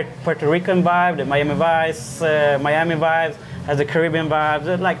Puerto Rican vibe, the Miami vibes, has the Caribbean vibes,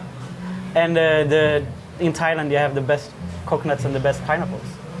 and in Thailand you have the best coconuts and the best pineapples.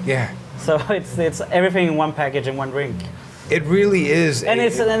 Yeah. So it's everything in one package in one drink. It really is. And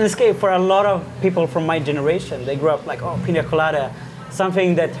it's an escape for a lot of people from my generation. They grew up pina colada,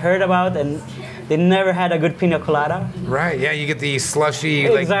 something that heard about, and they never had a good pina colada. Right, yeah, you get the slushy,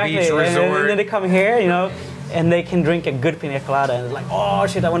 exactly. Beach resort. And then they come here, and they can drink a good pina colada, and it's like, oh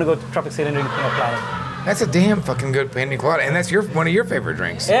shit, I want to go to Tropic City and drink pina colada. That's a damn fucking good pina colada, and that's one of your favorite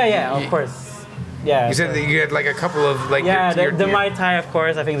drinks. Yeah, of course. Yeah. You said so- that you had like a couple of like. Yeah, your- the your- Mai Tai, of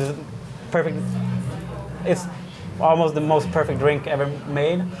course, I think is perfect. It's almost the most perfect drink ever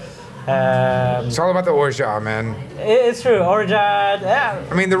made. It's all about the orgeat, man. It's true, Orgeat. Yeah.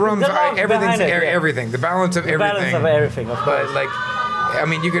 I mean, the rum's The love everything's behind it, yeah. everything. The balance of The everything. balance of everything, of course. But like, I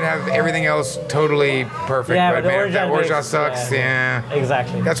mean, you could have everything else totally perfect. Yeah, but but the man, if that orgeat orgeat makes- sucks, yeah. yeah.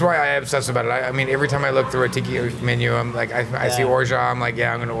 Exactly. That's why I obsess about it. I mean, every time I look through a tiki menu, I'm like, I see Yeah. orgeat, I'm like,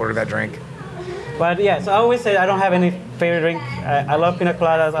 yeah, I'm gonna order that drink. But yeah, so I always say I don't have any favorite drink. I love pina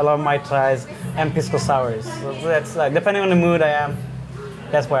coladas, I love Mai Tais, and pisco sours. So that's like, depending on the mood I am,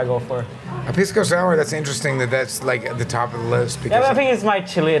 that's what I go for. A pisco sour. That's interesting that that's like at the top of the list Yeah, because. but I think it's my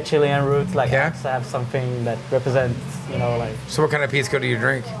Chilean roots. Like, Yeah? I have to have something that represents, like. So what kind of pisco do you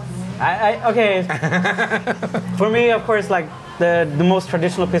drink? Okay. For me, of course, like the most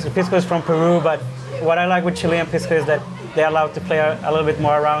traditional pisco is from Peru, but what I like with Chilean pisco is that they're allowed to play a little bit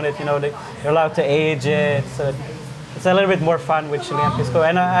more around it. They're allowed to age it, so it's a little bit more fun with Chilean pisco.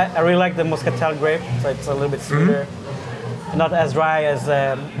 And I really like the Moscatel grape, so it's a little bit sweeter, not as dry as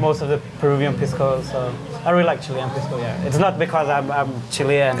most of the Peruvian pisco. So I really like Chilean pisco. Yeah, it's not because I'm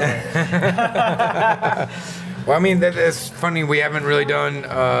Chilean. Well, I mean, that's funny. We haven't really done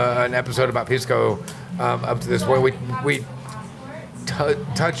an episode about pisco up to this point. We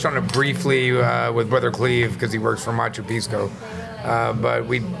touched on it briefly with Brother Cleve because he works for Machu Pisco, but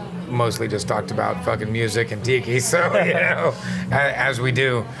we mostly just talked about fucking music and tiki. So as we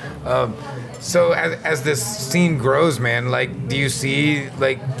do. So as this scene grows, man, like, do you see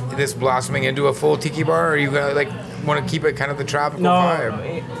like this blossoming into a full tiki bar, or are you gonna like want to keep it kind of the tropical No,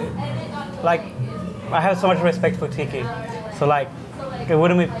 vibe? like I have so much respect for tiki, so like I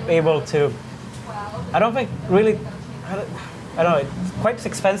wouldn't be able to. I don't think really. I don't know. It's quite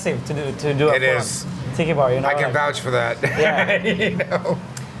expensive to do a It is. tiki bar. I can like- vouch for that. Yeah. You know.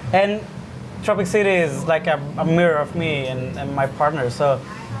 And Tropic City is like a mirror of me and my partner. So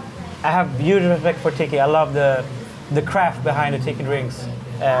I have huge respect for tiki. I love the craft behind the tiki drinks.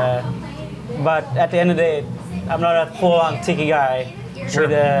 But at the end of the day, I'm not a full-on tiki guy Sure.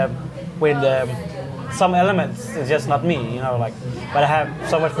 with some elements. It's just not me, like. But I have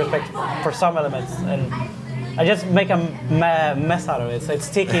so much respect for some elements, and I just make a mess out of it. So it's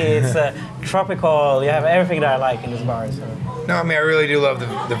tiki, it's tropical. You have everything that I like in this bar. So. No, I mean, I really do love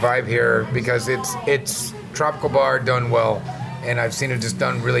the vibe here because it's tropical bar done well, and I've seen it just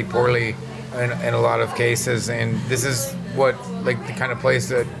done really poorly in a lot of cases. And this is what like the kind of place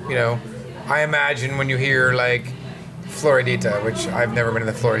that I imagine when you hear like Floridita, which I've never been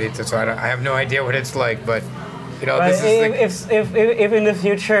to the Floridita, so I have no idea what it's like. But But this is like, if in the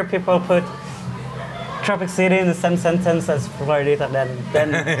future people put Tropic City in the same sentence as Florida, then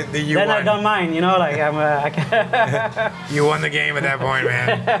You then I won. don't mind. Like I can. You won the game at that point,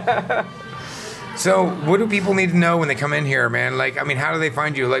 man. So, what do people need to know when they come in here, man? Like, I mean, how do they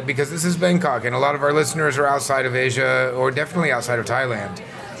find you? Like, because this is Bangkok, and a lot of our listeners are outside of Asia, or definitely outside of Thailand.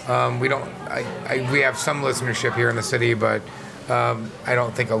 We have some listenership here in the city, but I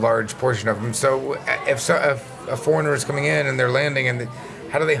don't think a large portion of them. So, if a foreigner is coming in and they're landing, and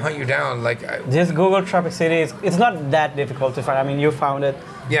how do they hunt you down? Like, Just Google Tropic City. It's not that difficult to find. I mean, you found it.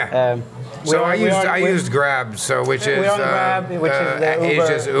 yeah. So I used Grab, which is we're on Grab, which is the Uber.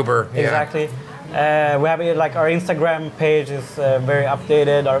 Asia's Uber. Yeah. Exactly. We have like our Instagram page is very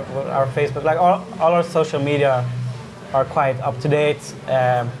updated. Our Facebook, like all our social media, are quite up to date.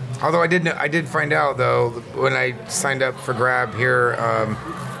 Although I did find out though when I signed up for Grab here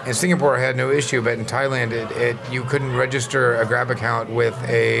in Singapore, I had no issue, but in Thailand, you couldn't register a Grab account with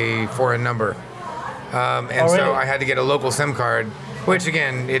a foreign number, and so really? I had to get a local SIM card, which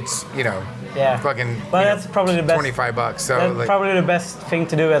again, it's Yeah. fucking. But that's probably the best. $25. So That's like, probably the best thing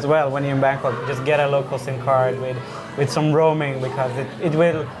to do as well when you're in Bangkok. Just get a local SIM card with some roaming because it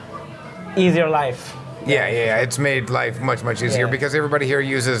will ease your life. yeah, it's made life much easier Yeah. because everybody here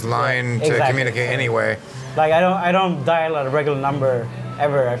uses Line to Exactly. communicate anyway. Like I don't dial a regular number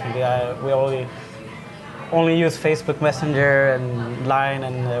ever. I think we only use Facebook Messenger and Line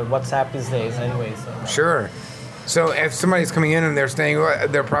and WhatsApp these days anyway. So. Sure. So if somebody's coming in and they're staying,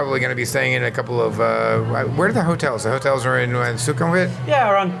 they're probably going to be staying in a couple of. Where are the hotels? The hotels are in Sukhumvit.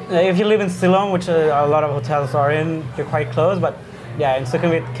 Yeah, around if you live in Silom, which a lot of hotels are in, you're quite close. But yeah, in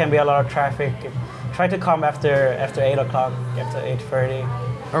Sukhumvit can be a lot of traffic. Try to come after 8 o'clock, after 8:30.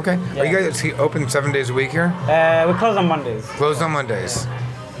 Okay. Yeah. Are you guys open 7 days a week here? We close on Mondays. Closed on Mondays.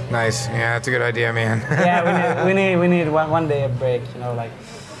 Nice. Yeah, that's a good idea, man. Yeah, we need one day of break.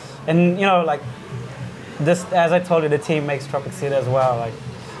 Like this. As I told you, the team makes Tropic City as well. Like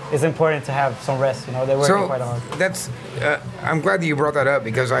it's important to have some rest. You know, they're working quite hard. That's. I'm glad that you brought that up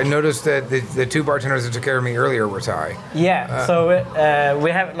because I noticed that the two bartenders that took care of me earlier were Thai. Yeah. So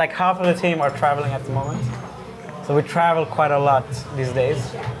we have like half of the team are traveling at the moment. So we travel quite a lot these days.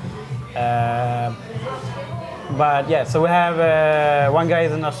 But yeah, so we have one guy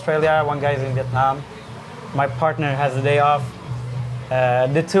is in Australia, one guy is in Vietnam. My partner has a day off.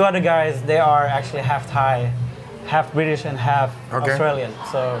 The two other guys, they are actually half Thai, half British and half Australian.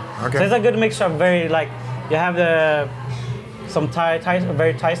 So it's a good mixture of very like you have some Thai,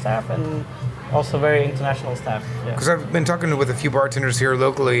 very Thai staff and also very international staff. Because I've been talking with a few bartenders here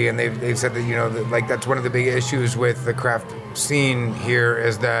locally, and they've said that that that's one of the big issues with the craft scene here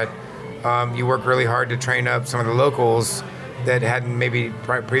is that you work really hard to train up some of the locals that hadn't maybe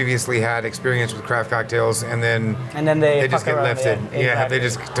previously had experience with craft cocktails, and then they just get lifted. Yeah, they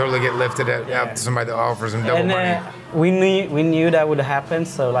just totally get lifted out to somebody that offers them double money. We knew that would happen,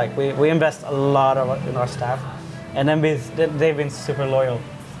 so like we invest a lot in our staff, and then they've been super loyal,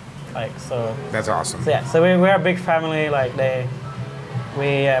 like so. That's awesome. So yeah, so we're a big family. Like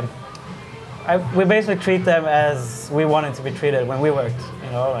we basically treat them as we wanted to be treated when we worked,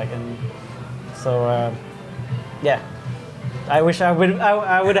 you know, like and so yeah. I wish I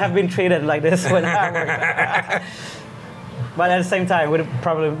would have been treated like this when I worked. But at the same time, would have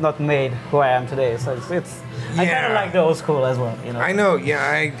probably not made who I am today. So it's I kind of like the old school as well, you know. I know,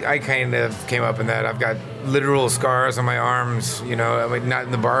 yeah. I kind of came up in that. I've got literal scars on my arms, you know. I mean, not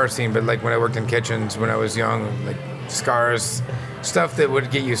in the bar scene, but like when I worked in kitchens when I was young, like scars, stuff that would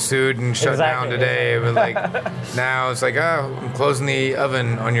get you sued and shut down today. But like now it's like, oh, I'm closing the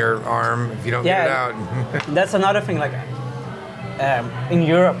oven on your arm if you don't get it out. That's another thing. Like in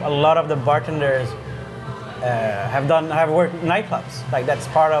Europe, a lot of the bartenders have worked nightclubs. Like that's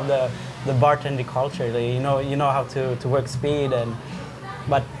part of the bartending culture. They, you know how to work speed,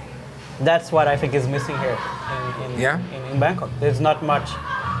 but that's what I think is missing here in Bangkok. There's not much.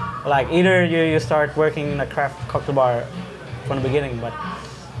 Like either you start working in a craft cocktail bar from the beginning, but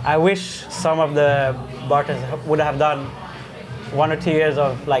I wish some of the bartenders would have done 1 or 2 years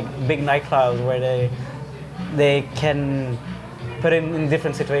of like big nightclubs where they can put it in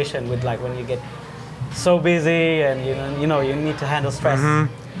different situations with like when you get so busy and you need to handle stress.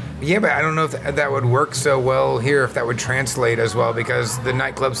 Mm-hmm. Yeah, but I don't know if that would work so well here, if that would translate as well, because the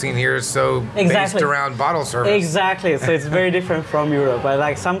nightclub scene here is so based around bottle service. Exactly, so it's very different from Europe. But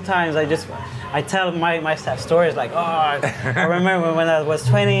like sometimes I tell my staff stories like, I remember when I was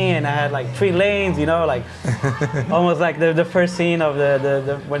 20 and I had like 3 lanes, you know, like almost like the first scene of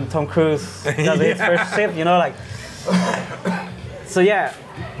the when Tom Cruise does his first shift, you know, like. So yeah,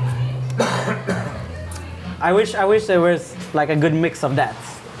 I wish there was like a good mix of that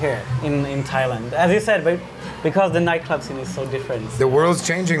here in Thailand. As you said, but because the nightclub scene is so different. The world's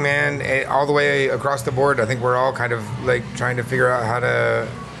changing, man, all the way across the board. I think we're all kind of like trying to figure out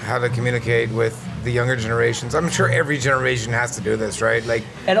how to communicate with the younger generations. I'm sure every generation has to do this, right? Like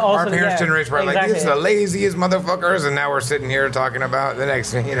and also, our parents' generation were like, these are the laziest motherfuckers, and now we're sitting here talking about the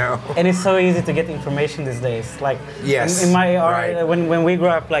next thing, you know. And it's so easy to get information these days. Like yes, in my when we grew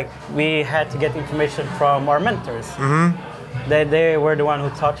up, like we had to get information from our mentors. Mm-hmm. They were the one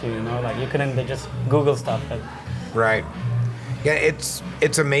who taught you, you know, like you couldn't just Google stuff. Right. Yeah,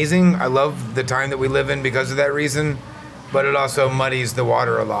 it's amazing. I love the time that we live in because of that reason. But it also muddies the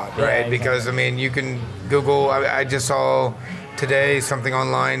water a lot, right? Yeah, exactly. Because, I mean, you can Google, I just saw today something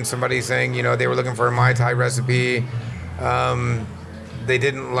online, somebody saying, you know, they were looking for a Mai Tai recipe. They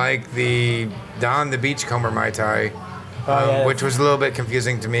didn't like the Don the Beachcomber Mai Tai, which was a little bit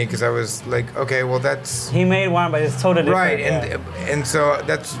confusing to me because I was like, okay, well, that's... He made one, but it's totally different. Right, and so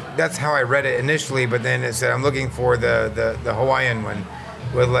that's how I read it initially, but then it said, I'm looking for the Hawaiian one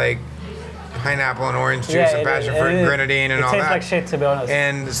with, like, pineapple and orange juice and passion fruit, grenadine, and all that. It tastes like shit, to be honest.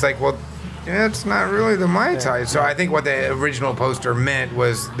 And it's like, well, it's not really the Mai Tai. Yeah. So I think what the original poster meant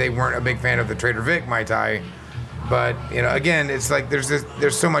was they weren't a big fan of the Trader Vic Mai Tai. But, you know, again, it's like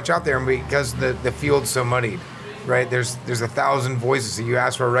there's so much out there, and because the field's so muddied, right? There's 1,000 voices. So you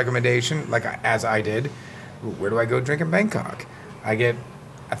ask for a recommendation, like as I did, where do I go drink in Bangkok? I get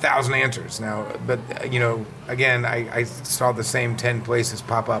 1,000 answers now, but you know, again, I saw the same 10 places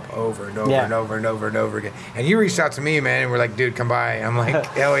pop up over and over and over and over and over again. And you reached out to me, man, and we're like, dude, come by. I'm like,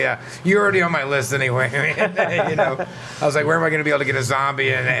 hell yeah, you're already on my list anyway. You know, I was like, where am I going to be able to get a zombie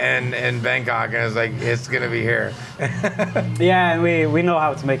in Bangkok? And I was like, it's going to be here. Yeah, and we know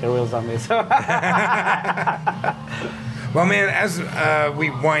how to make a real zombie. So. Well, man, as we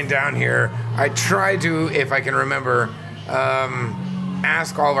wind down here, I try to, if I can remember.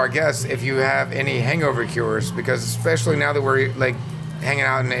 Ask all of our guests if you have any hangover cures, because especially now that we're like hanging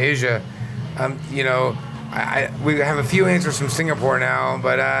out in Asia. You know, we have a few answers from Singapore now,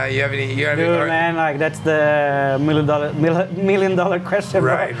 but you have any? Dude, man, like that's the million dollar question,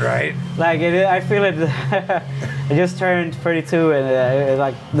 bro. Right. Like I feel it. I just turned 32, and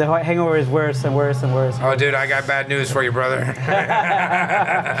like the hangover is worse and worse and worse. Oh, dude, I got bad news for you, brother.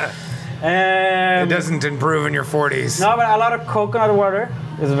 It doesn't improve in your 40s. No, but a lot of coconut water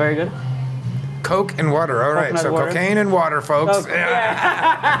is very good. Coke and water. All right, so water. cocaine and water, folks. Yeah.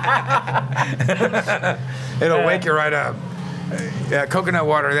 It'll wake you right up. Yeah, coconut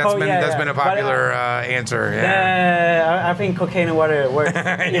water. That's been a popular answer. Yeah. I think cocaine and water works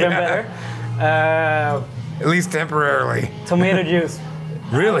even better. At least temporarily. Tomato juice.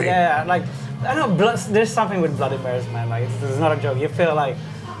 Really? Yeah, like I don't know. There's something with Bloody Marys, man. Like it's not a joke. You feel a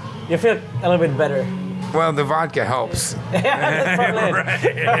little bit better. Well, the vodka helps. Yeah, that's probably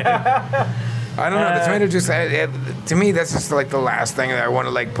it. Right. I don't know. The tomato juice, to me, that's just like the last thing that I want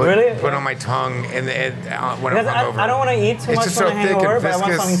to like put on my tongue when I'm hungover. I don't want to eat too much so when I'm hangover, but I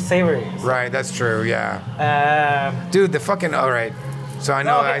want something savory. Right, that's true. Yeah. Dude, the fucking. All right. So I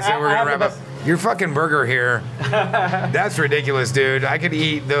know I said we're gonna wrap up. Your fucking burger here. That's ridiculous, dude. I could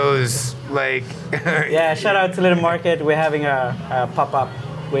eat those like. Yeah. Shout out to Little Market. We're having a pop up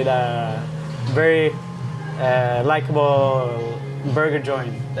with a very likable burger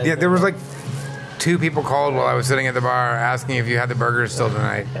joint. Yeah, there was like 2 people called while I was sitting at the bar asking if you had the burgers still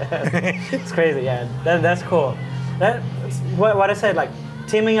tonight. It's crazy, yeah. That's cool. That's what I said, like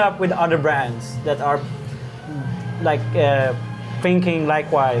teaming up with other brands that are like thinking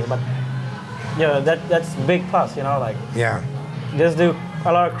likewise, but that's big plus, like yeah. Just do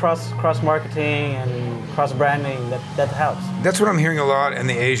a lot of cross marketing and cross branding that helps. That's what I'm hearing a lot in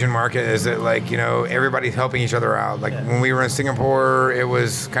the Asian market is that like everybody's helping each other out. Like when we were in Singapore, it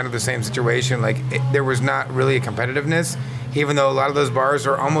was kind of the same situation. Like there was not really a competitiveness, even though a lot of those bars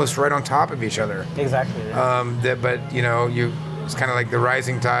are almost right on top of each other. Exactly. Yeah. But it's kind of like the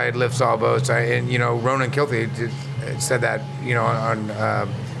rising tide lifts all boats. And Ronan Kilty said that on a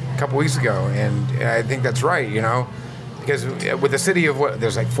couple weeks ago, and I think that's right. Because with a city of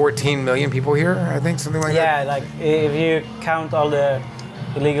there's like 14 million people here, I think, something like that. Yeah, like if you count all the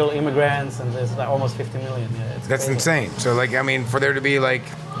illegal immigrants, and there's like almost 50 million. Yeah, that's crazy. insane. So for there to be like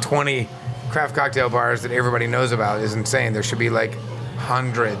 20 craft cocktail bars that everybody knows about is insane. There should be like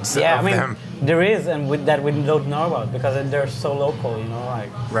hundreds of them. There is, and that we don't know about because they're so local.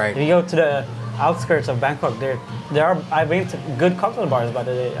 Right. If you go to the outskirts of Bangkok, there are. I've been to good cocktail bars, but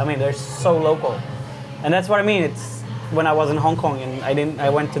they're so local, and that's what I mean. It's when I was in Hong Kong and I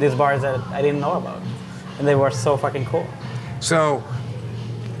went to these bars that I didn't know about, and they were so fucking cool. So,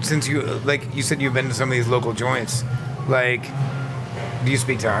 since you said you've been to some of these local joints, do you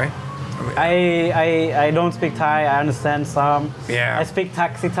speak Thai? I don't speak Thai. I understand some. Yeah. I speak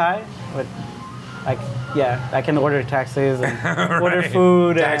taxi Thai, but I can order taxis and order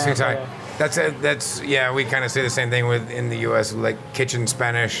food. Taxi Thai. That's we kind of say the same thing in the U.S. like kitchen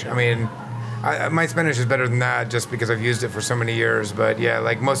Spanish. I mean. My Spanish is better than that just because I've used it for so many years. But yeah,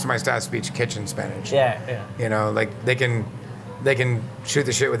 like most of my staff speak kitchen Spanish. Yeah. Like they can shoot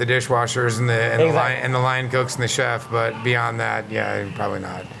the shit with the dishwashers and the line cooks and the chef. But beyond that, probably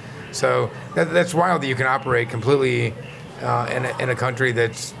not. So that's wild that you can operate completely in a country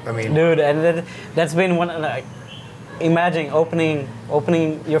that's. I mean, dude, and that's been one. Like, imagine opening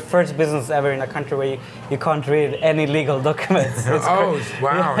your first business ever in a country where you can't read any legal documents.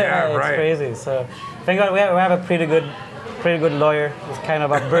 Wow, yeah, right. It's crazy. So thank God we have a pretty good lawyer. He's kind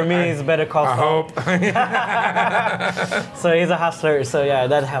of a Burmese Better Call Saul. I hope. So he's a hustler. So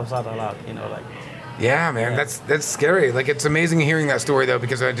that helps out a lot. Yeah, man, that's scary. Like it's amazing hearing that story though,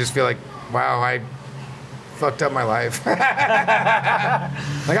 because I just feel like, wow, I fucked up my life.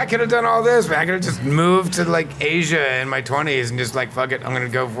 Like I could have done all this, man. I could have just moved to like Asia in my 20s and just like fuck it, I'm gonna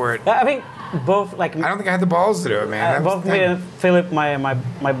go for it. Yeah, I think both like. I don't think I had the balls to do it, man. Both me and Philip,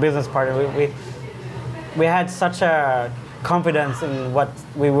 my business partner, we had such a confidence in what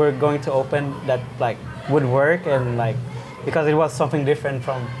we were going to open that like would work, and like because it was something different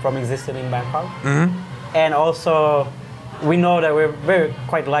from existing in Bangkok, and also we know that we're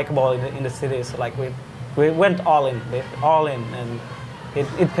quite likable in the city, so like we went all in, and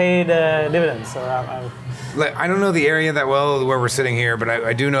it paid dividends. So I don't know the area that well where we're sitting here, but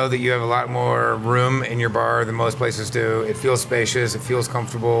I do know that you have a lot more room in your bar than most places do. It feels spacious. It feels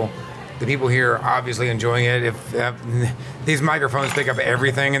comfortable. The people here are obviously enjoying it. If these microphones pick up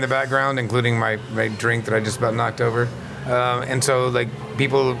everything in the background, including my drink that I just about knocked over, and so like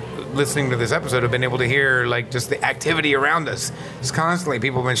people listening to this episode have been able to hear like just the activity around us. It's constantly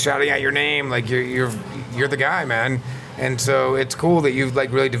people have been shouting out your name, like you're the guy, man. And so it's cool that you've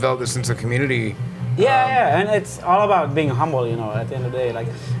like really developed this sense of community. Yeah, and it's all about being humble, at the end of the day, like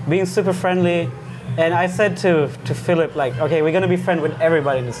being super friendly. And I said to Philip, like, okay, we're gonna be friends with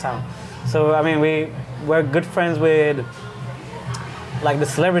everybody in this town. So I mean, we're good friends with like the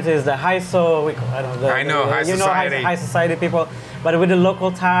celebrities, the high so high society, high society people, but with the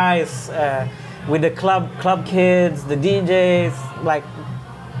local ties, with the club kids, the DJs, like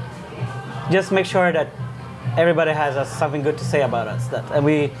just make sure that everybody has something good to say about us. And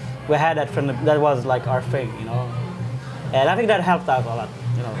we had that that was like our thing, and I think that helped out a lot,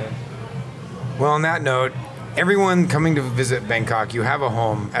 Well, on that note, everyone coming to visit Bangkok, you have a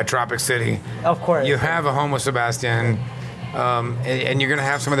home at Tropic City. Of course. You have a home with Sebastian, and you're going to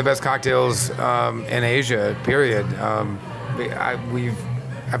have some of the best cocktails in Asia, period.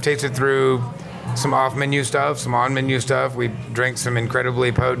 I've tasted through some off-menu stuff, some on-menu stuff. We drank some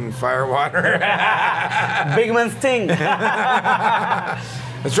incredibly potent fire water. Big man's thing.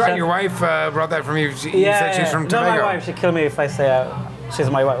 That's right. Your wife brought that from you. You said she's from Tobago. No, my wife. She killed me if I say she's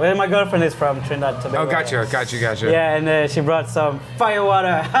my wife. Well, my girlfriend is from Trinidad and Tobago. Oh, gotcha. Yeah, and she brought some fire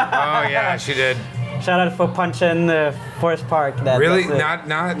water. Oh yeah, she did. Shout out for punching Forest Park. Really,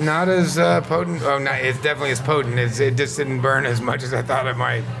 not as potent. Oh, no, it definitely is potent. It just didn't burn as much as I thought it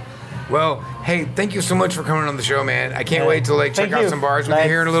might. Well, hey, thank you so much for coming on the show, man. I can't wait to check out some bars with you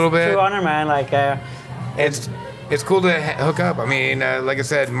here in a little bit. True honor, man. It's cool to hook up. I mean, like I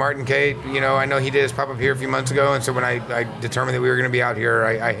said, Martin Kate, I know he did his pop-up here a few months ago, and so when I determined that we were going to be out here,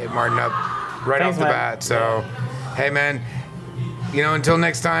 I hit Martin up right off the bat. So, hey, man, until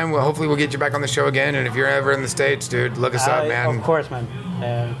next time, hopefully we'll get you back on the show again, and if you're ever in the States, dude, look us up, man. Of course, man.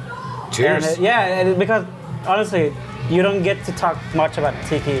 Cheers. And because, honestly, you don't get to talk much about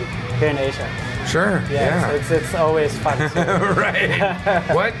tiki here in Asia. Sure. Yeah. It's always fun. Right.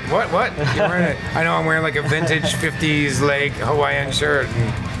 What? You're wearing it. I know I'm wearing like a vintage 50s Hawaiian shirt.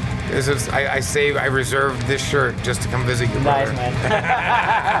 And this is I reserved this shirt just to come visit you. Nice, man.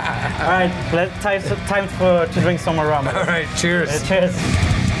 All right, time to drink some more rum. All right. Cheers. Cheers.